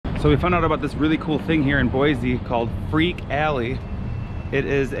So we found out about this really cool thing here in Boise called Freak Alley. It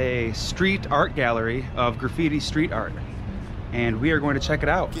is a street art gallery of graffiti street art, and we are going to check it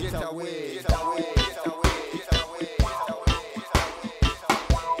out. Get away, get away.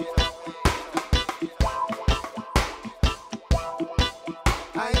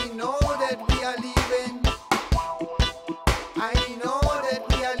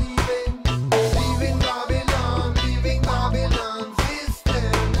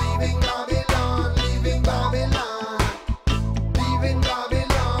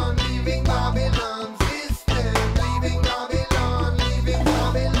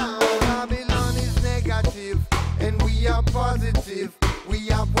 Positive, we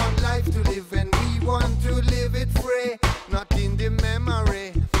have one life to live and we want to live it free, not in the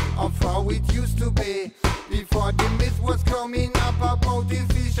memory of how it used to be before the myth was coming up about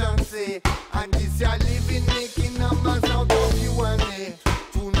efficiency. And this year living making numbers out of you and me.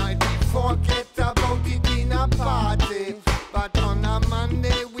 Tonight we forget about it in a party, but on a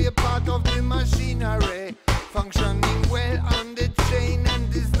Monday we're part of the machinery, functioning well on the chain,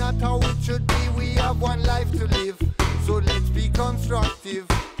 and this is not how it should be. We have one life to live, so let's be constructive.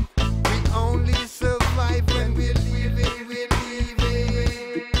 We only survive when we're living, we're living.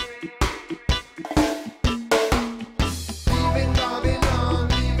 Leaving Babylon,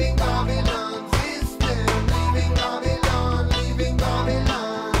 leaving Babylon system. Leaving Babylon, leaving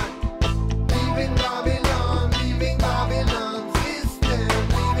Babylon. Leaving Babylon, leaving Babylon system.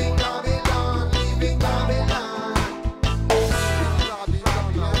 Leaving Babylon, leaving Babylon.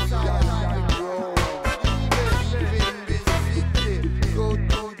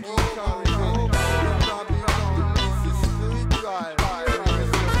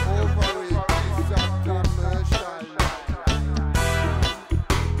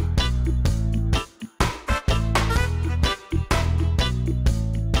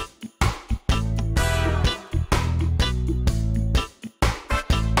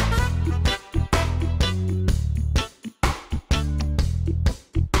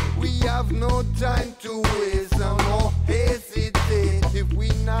 No time to waste, no more hesitate. If we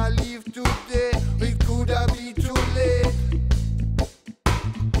not leave today, it could have been too late.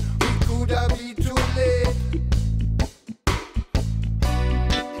 It could have been too late.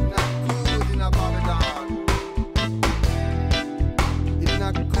 It's not good in a Babylon. It's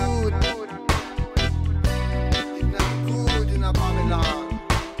not good. It's not good in a Babylon.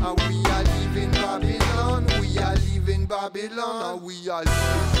 And we are leaving Babylon. We are leaving Babylon. And we are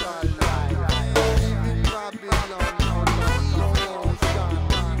leaving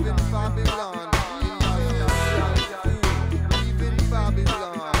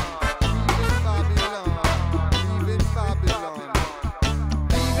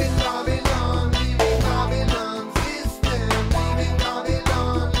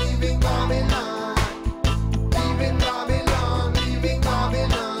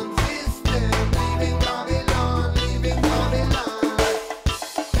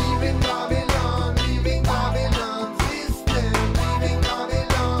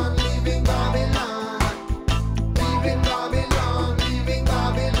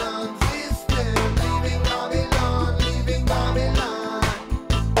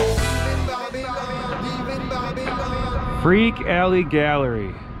Freak Alley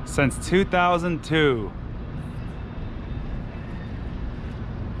Gallery since 2002.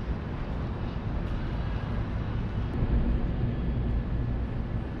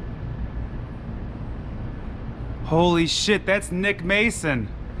 Holy shit, that's Nick Mason,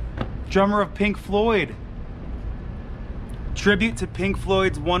 drummer of Pink Floyd. Tribute to Pink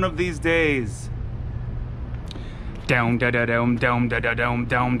Floyd's One of These Days. Down da da dum down da da dum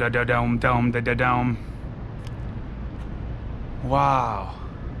down da da dum down da da dum. Wow.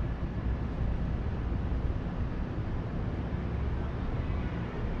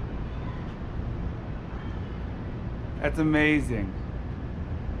 That's amazing.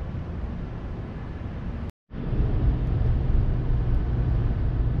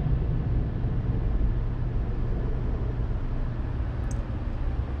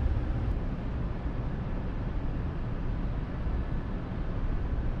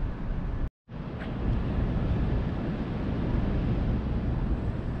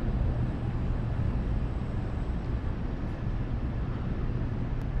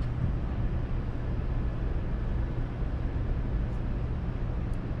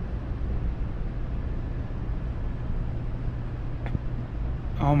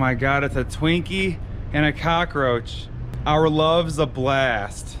 Oh my God, it's a Twinkie and a cockroach. Our love's a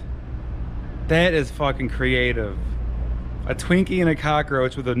blast. That is fucking creative. A Twinkie and a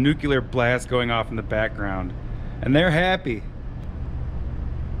cockroach with a nuclear blast going off in the background. And they're happy.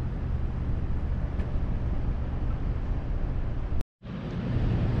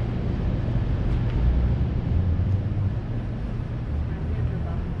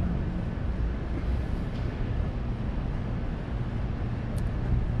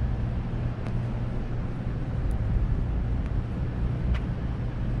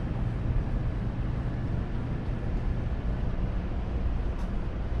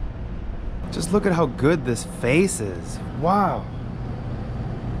 Just look at how good this face is. Wow.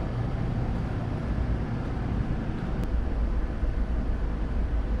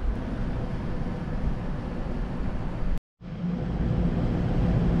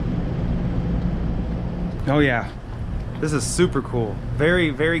 Oh yeah, this is super cool. Very,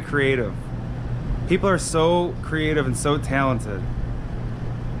 very creative. People are so creative and so talented.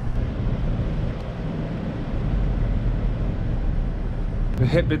 The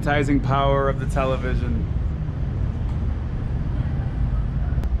hypnotizing power of the television.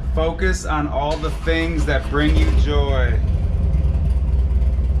 Focus on all the things that bring you joy.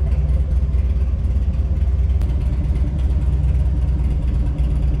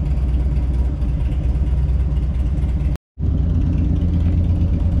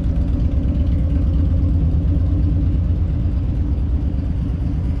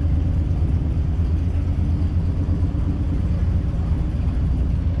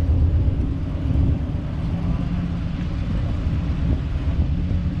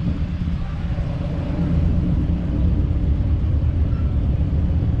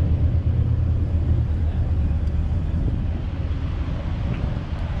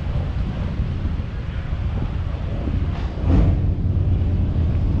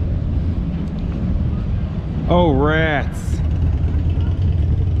 Oh, rats.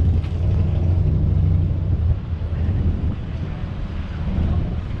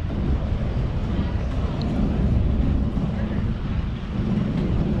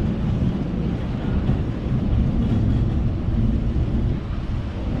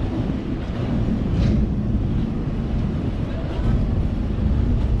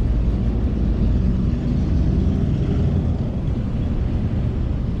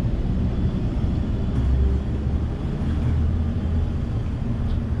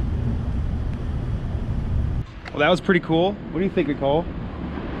 Well, that was pretty cool. What do you think, Nicole?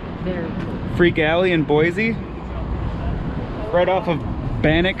 Very cool. Freak Alley in Boise. Right off of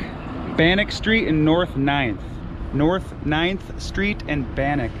Bannock Street and North 9th. North 9th Street and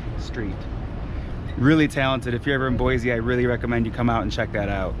Bannock Street. Really talented. If you're ever in Boise, I really recommend you come out and check that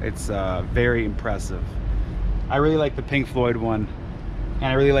out. It's very impressive. I really like the Pink Floyd one. And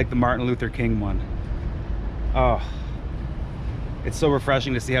I really like the Martin Luther King one. Oh, it's so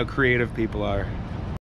refreshing to see how creative people are.